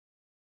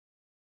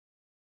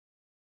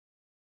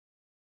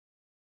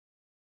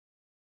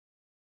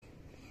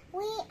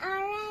We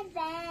are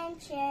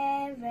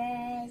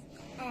adventurers,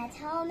 at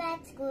home,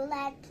 at school,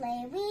 at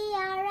play. We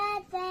are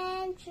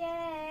adventurers.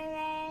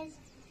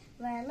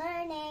 We're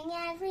learning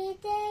every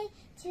day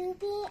to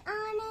be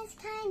honest,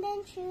 kind,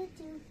 and true,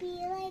 to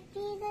be like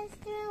Jesus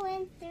through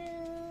and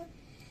through.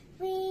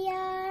 We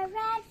are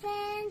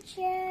adventurers.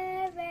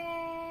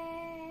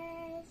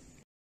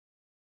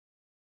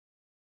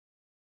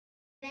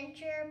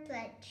 Adventure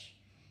pledge.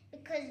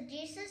 Because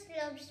Jesus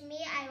loves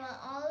me, I will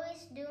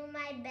always do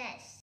my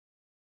best.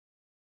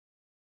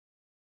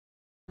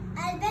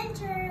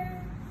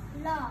 Adventure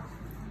law.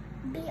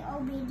 Be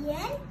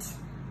obedient,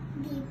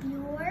 be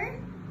pure,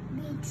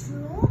 be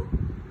true,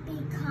 be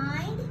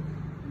kind,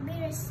 be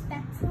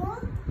respectful,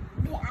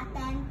 be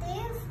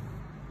attentive,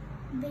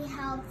 be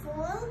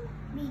helpful,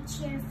 be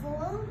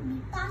cheerful,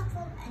 be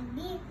thoughtful, and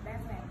be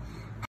reverent.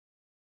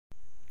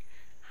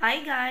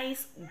 Hi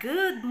guys,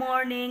 good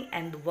morning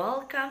and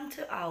welcome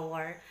to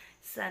our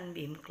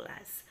Sunbeam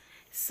class.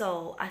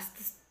 So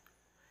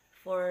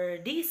for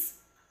this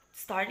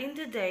starting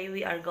today,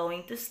 we are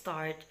going to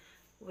start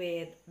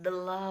with the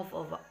love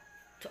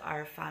to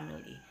our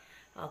family.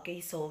 Okay,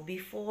 so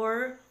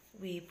before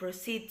we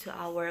proceed to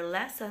our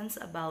lessons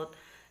about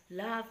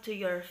love to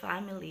your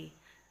family,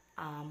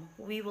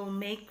 we will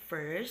make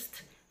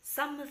first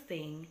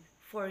something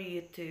for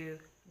you to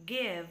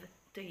give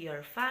to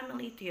your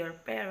family, to your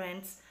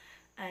parents,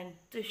 and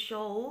to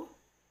show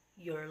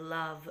your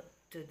love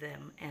to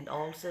them, and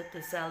also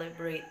to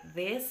celebrate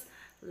this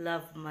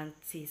love month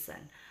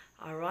season.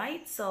 All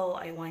right, so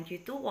I want you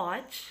to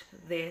watch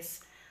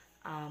this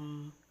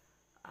um,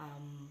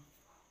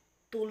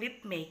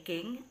 tulip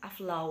making a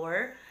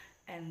flower,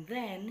 and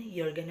then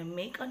you're gonna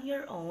make on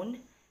your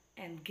own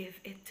and give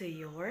it to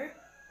your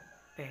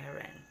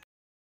parent.